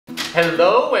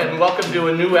Hello and welcome to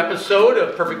a new episode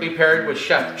of Perfectly Paired with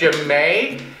Chef Jim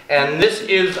May. And this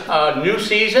is a new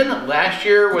season. Last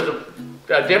year was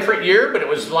a different year, but it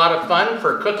was a lot of fun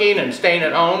for cooking and staying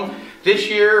at home. This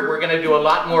year we're going to do a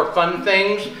lot more fun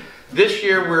things. This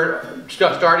year we're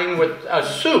starting with a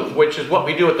soup, which is what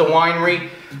we do at the winery.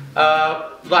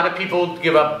 A lot of people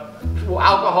give up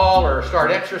alcohol or start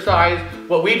exercise.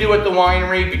 What we do at the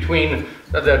winery, between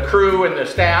the crew and the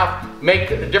staff,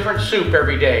 make a different soup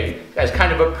every day as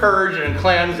kind of a purge and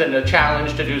cleanse and a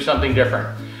challenge to do something different.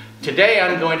 Today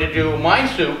I'm going to do my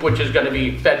soup, which is going to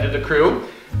be fed to the crew.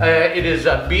 It is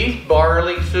a beef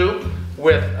barley soup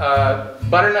with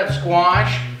butternut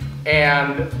squash,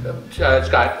 and it's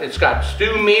got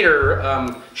stew meat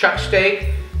or chuck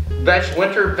steak,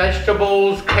 winter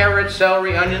vegetables, carrots,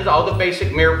 celery, onions, all the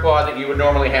basic mirepoix that you would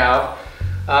normally have.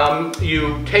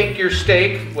 You take your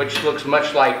steak, which looks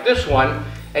much like this one,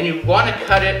 and you want to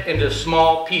cut it into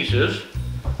small pieces,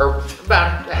 or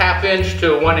about a ½ inch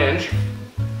to 1 inch,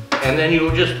 and then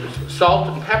you just salt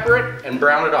and pepper it and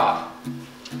brown it off.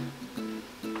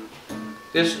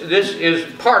 This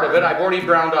is part of it. I've already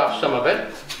browned off some of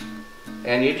it,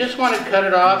 and you just want to cut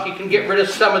it off. You can get rid of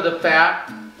some of the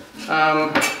fat.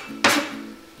 A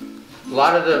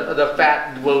lot of the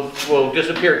fat will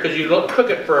disappear because you cook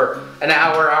it for an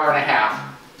hour, hour and a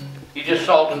half. You just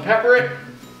salt and pepper it.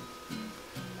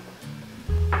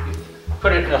 You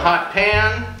put it in a hot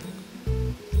pan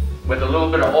with a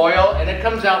little bit of oil, and it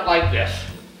comes out like this.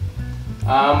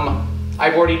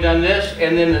 I've already done this,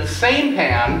 and then in the same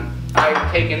pan,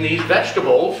 I've taken these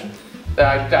vegetables.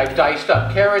 I've diced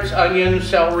up carrots, onions,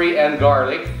 celery, and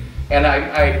garlic, and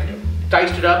I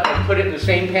diced it up and put it in the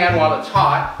same pan while it's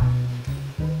hot.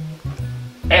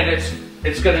 And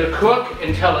it's going to cook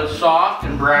until it's soft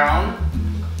and brown.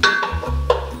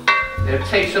 It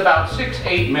takes about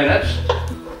 6-8 minutes.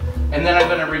 And then I'm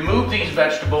going to remove these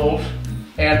vegetables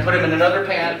and put them in another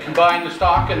pan, combine the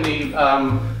stock and the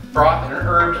broth and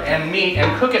herbs and meat,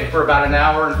 and cook it for about an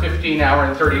hour and 15, hour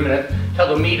and 30 minutes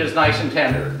till the meat is nice and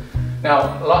tender.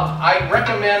 Now, I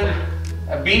recommend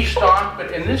a beef stock,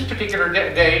 but in this particular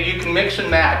day you can mix and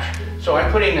match. So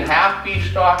I'm putting half beef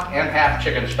stock and half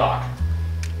chicken stock.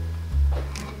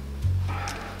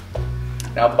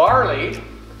 Now barley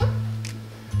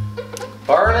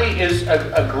is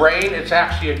a grain. It's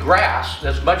actually a grass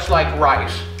that's much like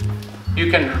rice.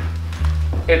 You can,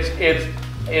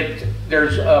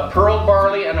 there's a pearl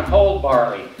barley and a whole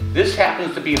barley. This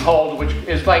happens to be hulled, which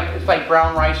is it's like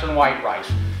brown rice and white rice.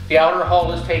 The outer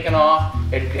hull is taken off.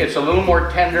 It's a little more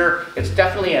tender. It's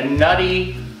definitely a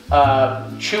nutty,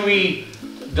 chewy,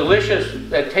 delicious.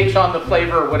 It takes on the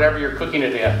flavor of whatever you're cooking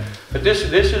it in. But this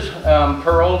is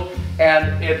pearled.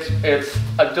 And it's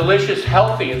a delicious,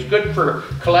 healthy. It's good for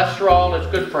cholesterol, it's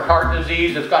good for heart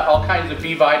disease, it's got all kinds of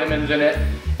B vitamins in it,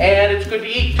 and it's good to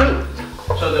eat too.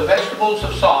 So the vegetables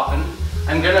have softened.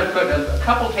 I'm going to put a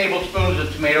couple tablespoons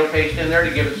of tomato paste in there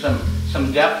to give it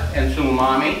some depth and some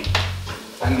umami.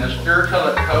 I'm going to stir till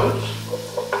it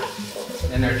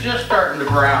coats, and they're just starting to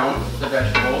brown, the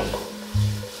vegetables.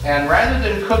 And rather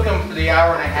than cook them for the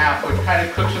hour and a half, which kind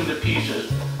of cooks them to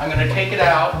pieces, I'm going to take it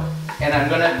out, and I'm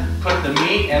going to put the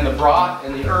meat and the broth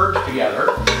and the herbs together.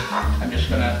 I'm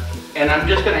just going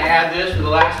to add this in the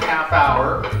last half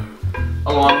hour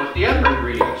along with the other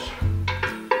ingredients.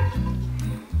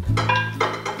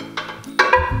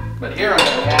 But here I'm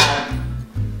going to add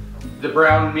the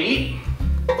brown meat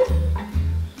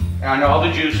and all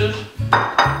the juices.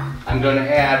 I'm going to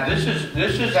add, this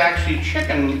is actually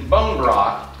chicken bone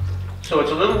broth, so it's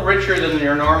a little richer than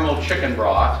your normal chicken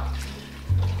broth.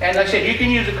 And like I said, you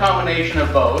can use a combination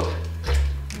of both,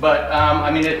 but I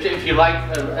mean, if you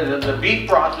like, the beef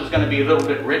broth is going to be a little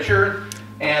bit richer,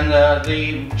 and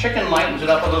the chicken lightens it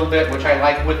up a little bit, which I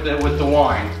like with the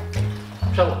wine.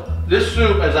 So this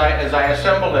soup, as I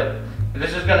assembled it,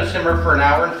 this is going to simmer for an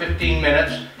hour and 15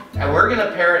 minutes, and we're going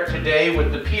to pair it today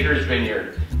with the Peters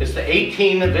Vineyard. It's the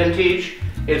 18 vintage.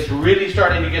 It's really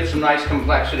starting to get some nice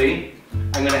complexity.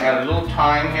 I'm going to add a little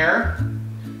thyme here.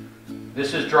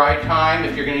 This is dry thyme.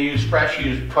 If you're going to use fresh,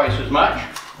 use twice as much.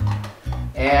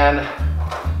 And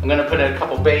I'm going to put in a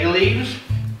couple bay leaves,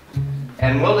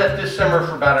 and we'll let this simmer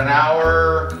for about an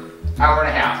hour, hour and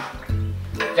a half.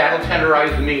 That'll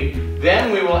tenderize the meat.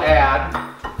 Then we will add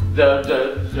the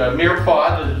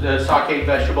mirepoix, the sauteed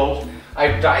vegetables.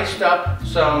 I've diced up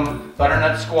some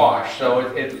butternut squash,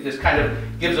 so this kind of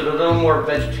gives it a little more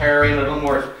vegetarian, a little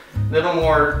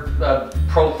more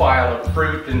profile of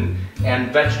fruit and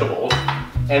vegetables.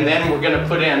 And then we're going to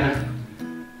put in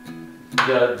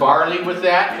the barley with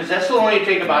that, because this will only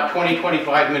take about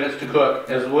 20-25 minutes to cook,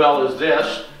 as well as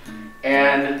this.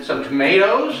 and some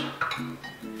tomatoes,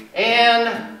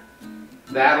 and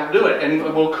that'll do it. And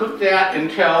we'll cook that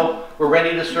until we're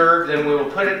ready to serve. Then we will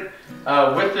put it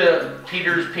with the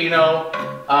Peters Pinot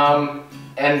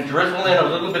and drizzle in a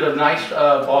little bit of nice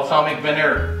balsamic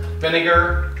vinegar,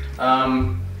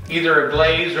 either a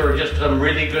glaze or just some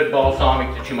really good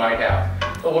balsamic that you might have.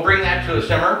 But we'll bring that to a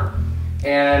simmer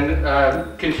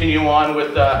and continue on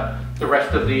with the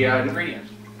rest of the ingredients.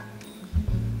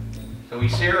 So we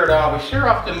sear it off. We sear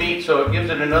off the meat so it gives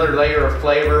it another layer of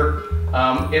flavor.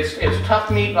 It's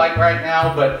tough meat like right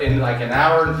now, but in like an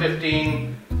hour and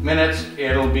 15 minutes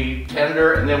it'll be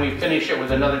tender, and then we finish it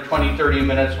with another 20-30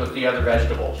 minutes with the other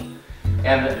vegetables.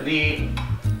 And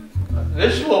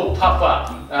this will puff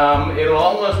up. It'll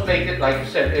almost make it, like I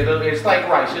said, it's like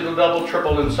rice. It'll double,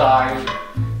 triple in size,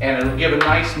 and it'll give a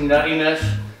nice nuttiness,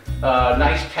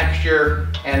 nice texture,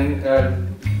 and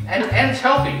it's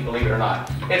healthy, believe it or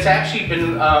not. It's actually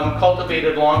been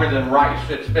cultivated longer than rice.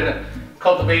 It's been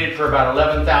cultivated for about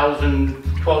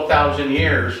 11,000, 12,000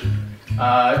 years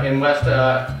in West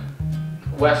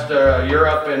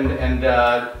Europe and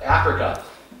Africa,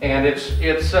 and it's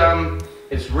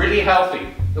really healthy.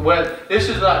 This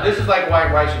is like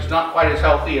white rice. It's not quite as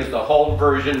healthy as the whole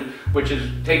version, which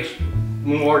takes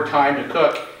more time to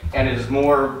cook and is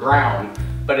more brown,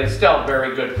 but it's still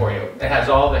very good for you. It has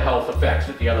all the health effects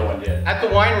that the other one did. At the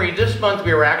winery this month,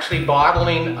 we were actually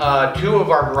bottling 2 of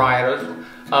our varietals.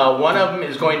 One of them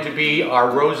is going to be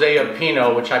our Rosé of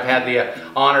Pinot, which I've had the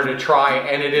honor to try,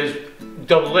 and it is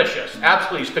delicious,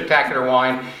 absolutely spectacular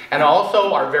wine. And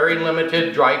also our very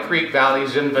limited Dry Creek Valley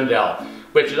Zinfandel,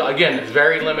 which again is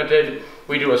very limited.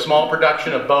 We do a small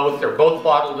production of both. They're both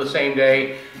bottled the same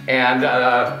day, and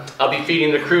I'll be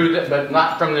feeding the crew, but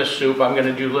not from this soup. I'm going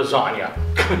to do lasagna.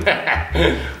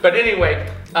 But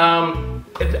anyway,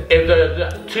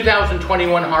 the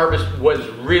 2021 harvest was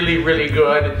really, really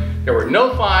good. There were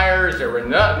no fires, there were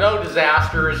no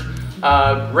disasters,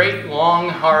 great long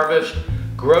harvest,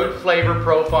 growth flavor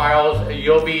profiles.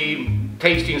 You'll be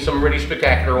tasting some really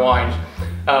spectacular wines.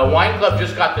 Wine Club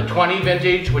just got the 20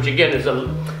 vintage, which again is a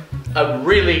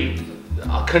really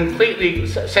completely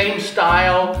same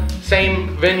style,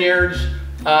 same vineyards,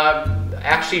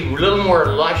 actually a little more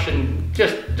lush and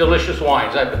just delicious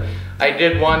wines. I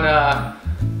did one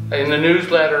in the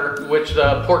newsletter, which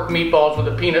the pork meatballs with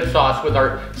a peanut sauce with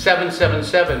our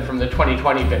 777 from the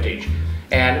 2020 vintage,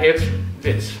 and it's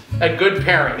a good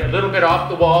pairing. A little bit off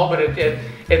the wall, but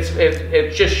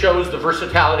it just shows the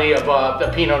versatility of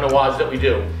the Pinot Noirs that we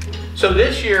do. So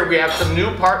this year we have some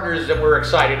new partners that we're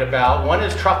excited about. One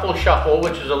is Truffle Shuffle,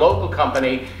 which is a local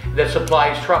company that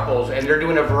supplies truffles, and they're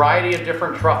doing a variety of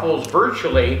different truffles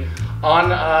virtually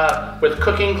with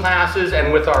cooking classes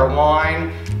and with our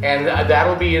wine, and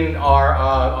that'll be on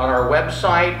our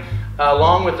website,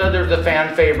 along with the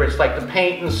fan favorites like the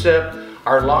Paint and Sip.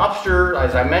 Our lobster,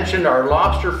 as I mentioned, our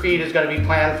lobster feed is going to be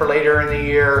planned for later in the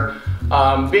year.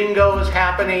 Bingo is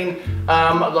happening,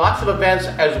 lots of events,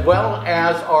 as well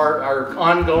as our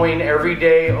ongoing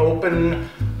everyday open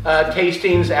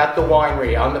tastings at the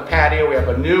winery. On the patio, we have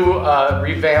a new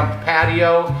revamped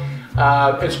patio.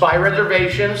 It's by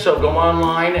reservation, so go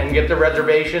online and get the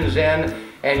reservations in,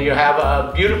 and you have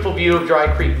a beautiful view of Dry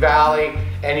Creek Valley,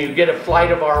 and you get a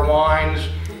flight of our wines,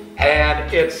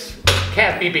 and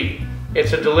can't be beat.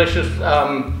 It's a delicious,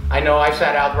 I know I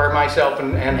sat out there myself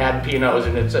and had Pinots,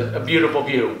 and it's a beautiful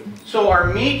view. So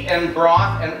our meat and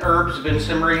broth and herbs have been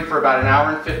simmering for about an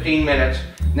hour and 15 minutes.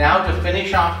 Now to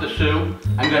finish off the soup,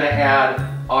 I'm going to add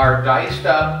our diced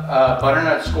up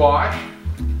butternut squash,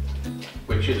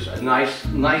 which is a nice,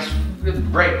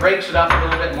 breaks it up a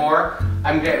little bit more.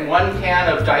 I'm getting 1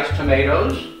 can of diced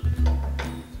tomatoes,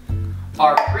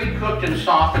 our pre-cooked and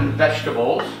softened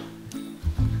vegetables,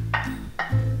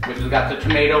 which has got the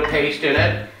tomato paste in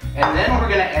it, and then we're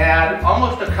going to add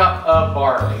almost a cup of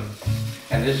barley.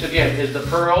 And this again is the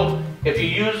pearled. If you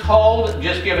use whole,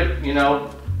 just give it,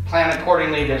 plan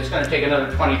accordingly that it's going to take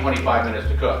another 20-25 minutes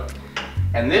to cook.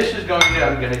 And this is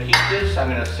I'm going to keep this, I'm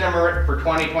going to simmer it for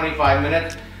 20-25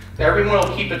 minutes. Everyone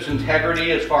will keep its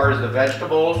integrity as far as the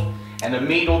vegetables, and the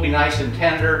meat will be nice and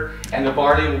tender, and the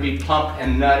barley will be plump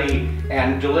and nutty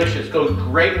and delicious. Goes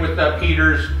great with the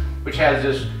Peters, which has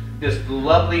this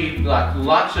lovely,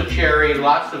 lots of cherry,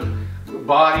 lots of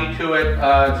body to it.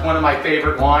 It's one of my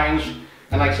favorite wines.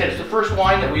 And like I said, it's the first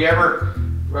wine that we ever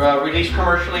released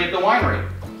commercially at the winery.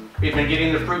 We've been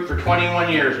getting the fruit for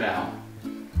 21 years now.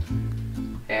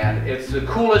 And it's the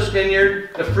coolest vineyard.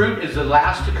 The fruit is the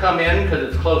last to come in because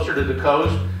it's closer to the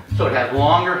coast. So it has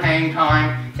longer hang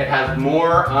time. It has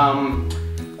more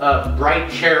bright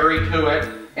cherry to it.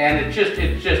 And it's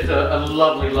just a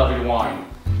lovely, lovely wine.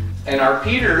 And our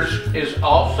Peters is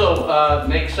also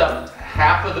makes up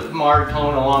half of the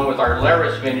Martone along with our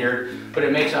Laris vineyard, but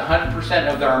it makes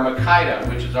 100% of our Makita,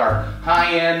 which is our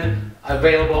high-end,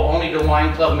 available only to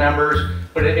wine club members.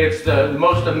 But it's the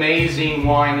most amazing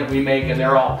wine that we make, and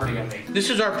they're all pretty amazing. This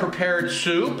is our prepared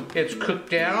soup. It's cooked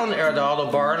down, all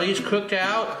the barley's cooked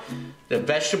out. The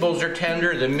vegetables are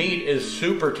tender. The meat is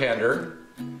super tender.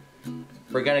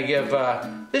 We're gonna give,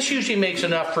 this usually makes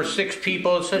enough for 6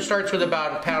 people. So it starts with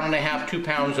about 1.5 pounds, 2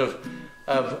 pounds of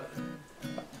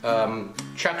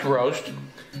chuck roast.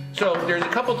 So there's a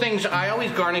couple things. I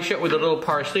always garnish it with a little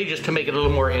parsley just to make it a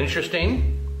little more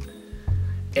interesting.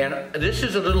 And this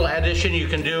is a little addition you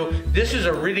can do. This is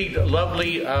a really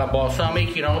lovely balsamic.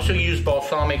 You can also use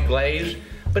balsamic glaze,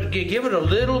 but give it a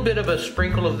little bit of a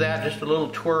sprinkle of that, just a little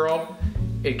twirl.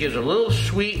 It gives a little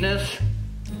sweetness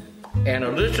and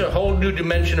a whole new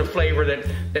dimension of flavor that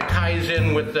ties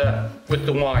in with the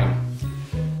wine.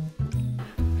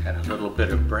 Add a little bit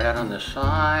of bread on the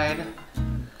side.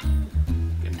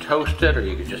 You can toast it, or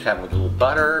you can just have a little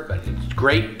butter, but it's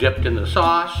great dipped in the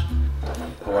sauce.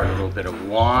 Pour a little bit of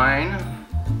wine.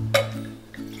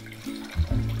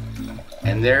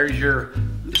 And there's your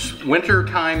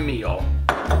wintertime meal.